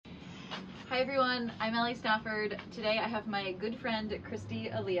Hi everyone, I'm Ellie Stafford. Today I have my good friend Christy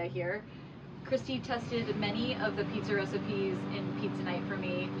Aaliyah here. Christy tested many of the pizza recipes in Pizza Night for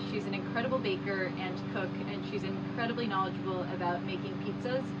me. She's an incredible baker and cook, and she's incredibly knowledgeable about making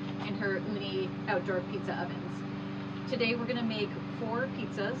pizzas in her Ooni outdoor pizza ovens. Today we're gonna make 4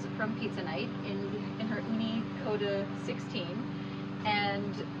 pizzas from Pizza Night in her Ooni Koda 16,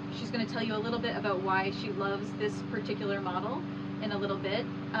 and she's gonna tell you a little bit about why she loves this particular model in a little bit.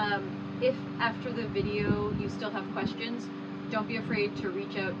 If after the video you still have questions, don't be afraid to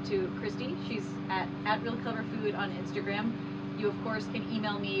reach out to Christy. She's at @realcleverfood on Instagram. You of course can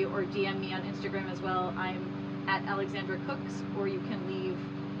email me or DM me on Instagram as well. I'm at Alexandra Cooks, or you can leave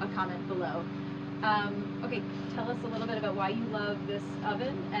a comment below. Okay, tell us a little bit about why you love this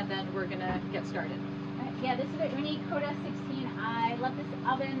oven, and then we're gonna get started. Yeah, this is the Ooni Koda 16. I love this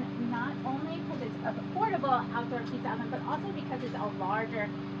oven not only because it's an affordable outdoor pizza oven, but also because it's a larger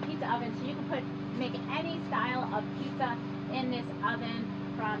pizza oven. So you can make any style of pizza in this oven,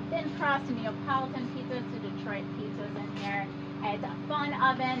 from thin crust to Neapolitan pizzas to Detroit pizzas in here. It's a fun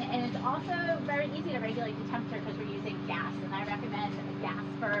oven, and it's also very easy to regulate the temperature because we're using gas. And I recommend gas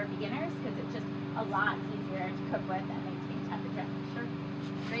for beginners because it's just a lot easier to cook with and maintain temperature. Sure.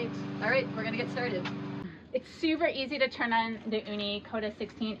 Great. All right, we're gonna get started. It's super easy to turn on the Ooni Koda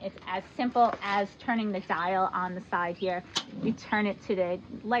 16. It's as simple as turning the dial on the side here. You turn it to the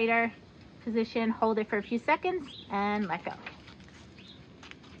lighter position, hold it for a few seconds, and let go.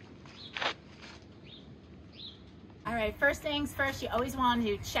 All right, first things first, you always want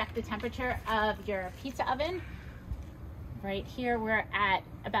to check the temperature of your pizza oven. Right here, we're at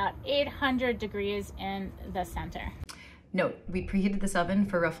about 800 degrees in the center. Note, we preheated this oven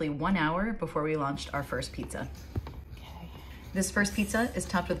for roughly 1 hour before we launched our first pizza. Okay. This first pizza is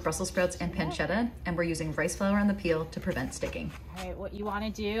topped with Brussels sprouts and pancetta, and we're using rice flour on the peel to prevent sticking. All right, what you want to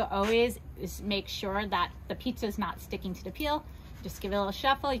do always is make sure that the pizza is not sticking to the peel. Just give it a little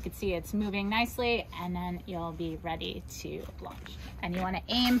shuffle. You can see it's moving nicely, and then you'll be ready to launch. And you want to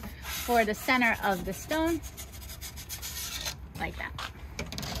aim for the center of the stone, like that.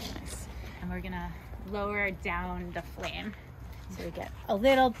 Nice. And we're gonna lower down the flame so we get a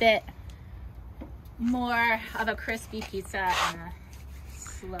little bit more of a crispy pizza and a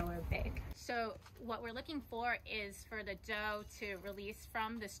slower bake. So what we're looking for is for the dough to release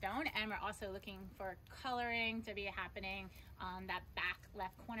from the stone, and we're also looking for coloring to be happening on that back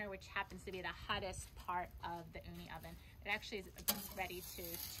left corner, which happens to be the hottest part of the Ooni oven. It actually is ready to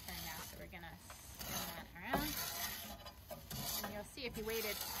turn now, so we're gonna spin that around. And you'll see if you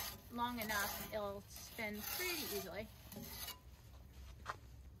waited long enough, it'll spin pretty easily.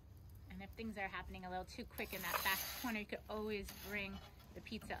 And if things are happening a little too quick in that back corner, you could always bring the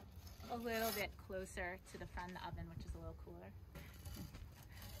pizza a little bit closer to the front of the oven, which is a little cooler.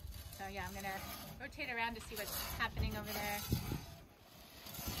 So yeah, I'm gonna rotate around to see what's happening over there.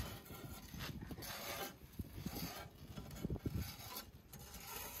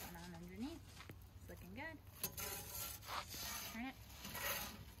 Going on underneath, it's looking good. Turn it.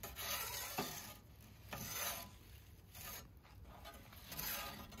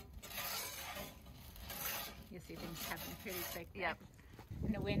 You'll see things happen pretty quick there. Yep.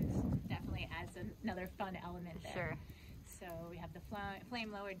 And the wind definitely adds another fun element there. Sure. So we have the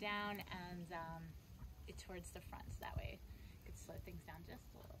flame lowered down and it towards the front, so that way you could slow things down just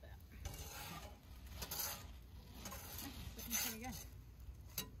a little bit. It's looking pretty good.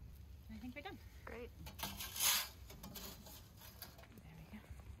 And I think we're done. Great. There we go.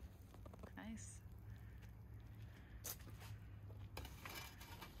 Nice.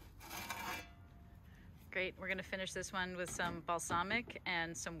 Great. We're gonna finish this one with some balsamic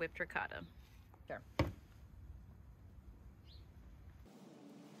and some whipped ricotta. Sure.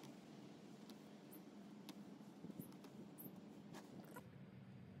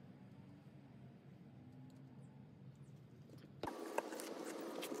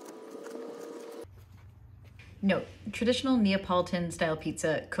 Note, traditional Neapolitan style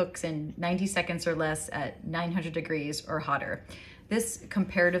pizza cooks in 90 seconds or less at 900 degrees or hotter. This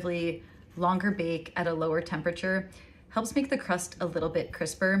comparatively longer bake at a lower temperature helps make the crust a little bit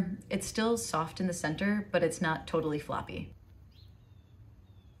crisper. It's still soft in the center, but it's not totally floppy.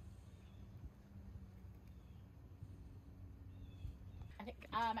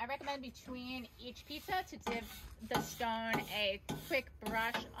 I recommend between each pizza to give the stone a quick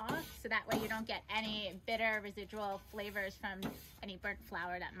brush off, so that way you don't get any bitter residual flavors from any burnt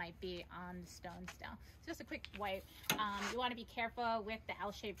flour that might be on the stone still. So just a quick wipe. You want to be careful with the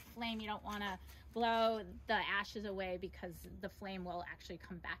L-shaped flame. You don't want to blow the ashes away because the flame will actually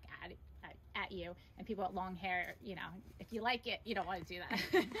come back at at you. And people with long hair, you know, if you like it, you don't want to do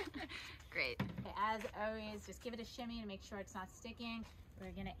that. Great. Okay, as always, just give it a shimmy to make sure it's not sticking.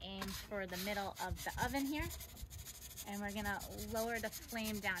 We're gonna aim for the middle of the oven here. And we're gonna lower the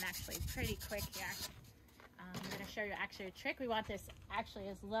flame down actually pretty quick here. I'm gonna show you actually a trick. We want this actually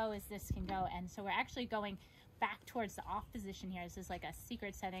as low as this can go. And so we're actually going back towards the off position here. This is like a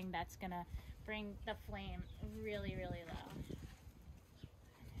secret setting that's gonna bring the flame really, really low.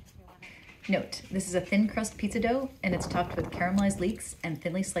 Note, this is a thin crust pizza dough and it's topped with caramelized leeks and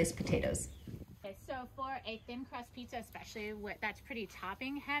thinly sliced potatoes. Okay, so for a thin crust pizza, especially that's pretty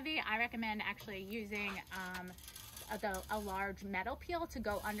topping heavy, I recommend actually using a large metal peel to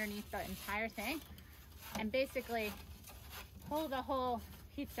go underneath the entire thing and basically pull the whole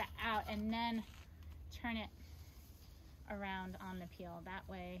pizza out and then turn it around on the peel. That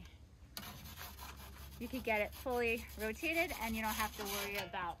way you could get it fully rotated and you don't have to worry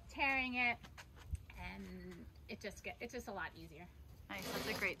about tearing it, and it's just a lot easier. Nice,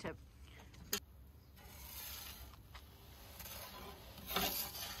 that's a great tip.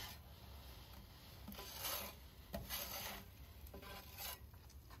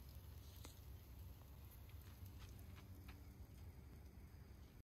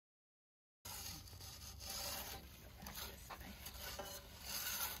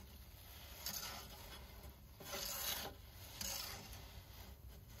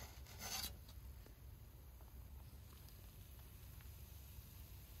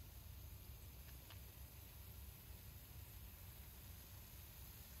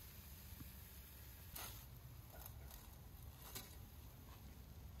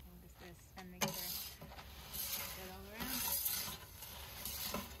 Spin together, get all around.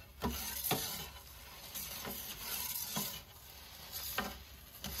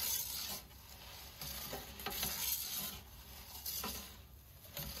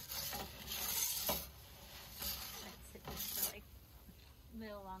 Let's sit this for like a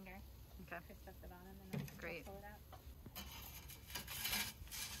little longer. Okay. Crisp up the bottom and then Great. pull it out.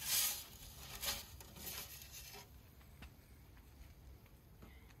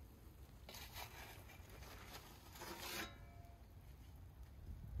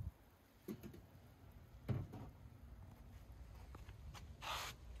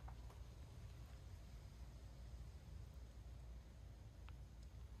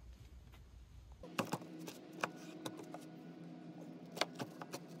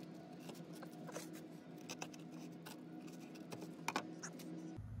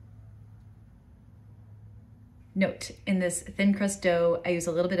 Note, in this thin crust dough, I use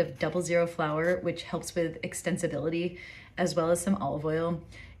a little bit of 00 flour, which helps with extensibility, as well as some olive oil.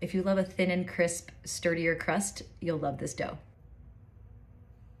 If you love a thin and crisp, sturdier crust, you'll love this dough.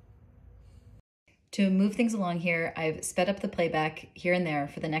 To move things along here, I've sped up the playback here and there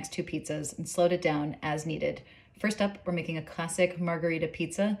for the next two pizzas and slowed it down as needed. First up, we're making a classic margarita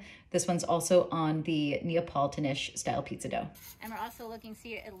pizza. This one's also on the Neapolitan-ish style pizza dough. And we're also looking,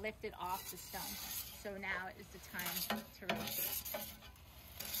 see it lifted off the stone. So now is the time to rotate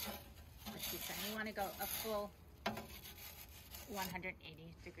the pizza. And you want to go a full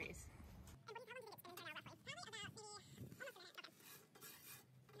 180 degrees.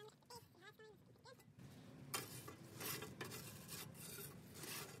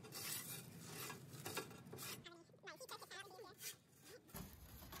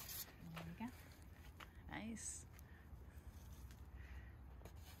 There we go. Nice.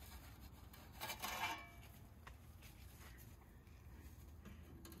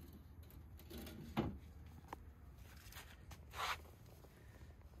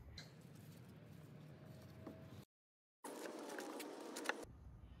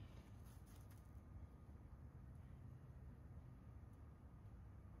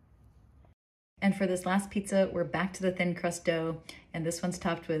 And for this last pizza, we're back to the thin crust dough, and this one's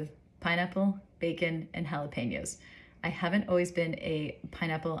topped with pineapple, bacon, and jalapenos. I haven't always been a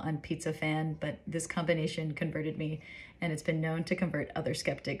pineapple on pizza fan, but this combination converted me, and it's been known to convert other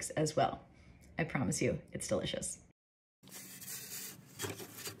skeptics as well. I promise you, it's delicious.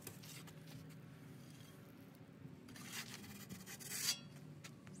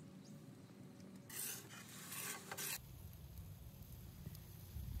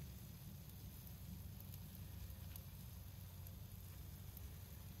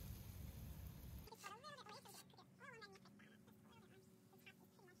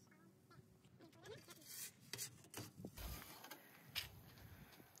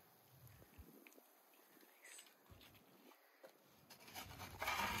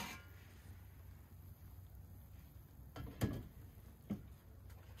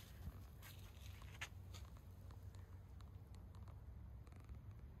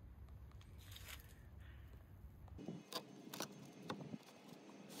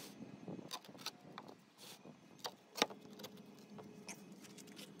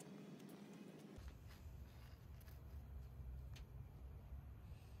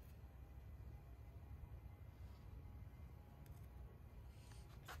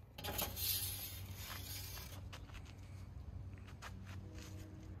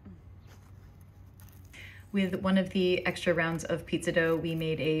 With one of the extra rounds of pizza dough, we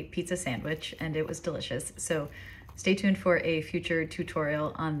made a pizza sandwich and it was delicious. So stay tuned for a future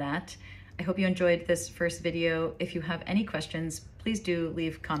tutorial on that. I hope you enjoyed this first video. If you have any questions, please do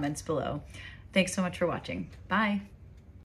leave comments below. Thanks so much for watching. Bye.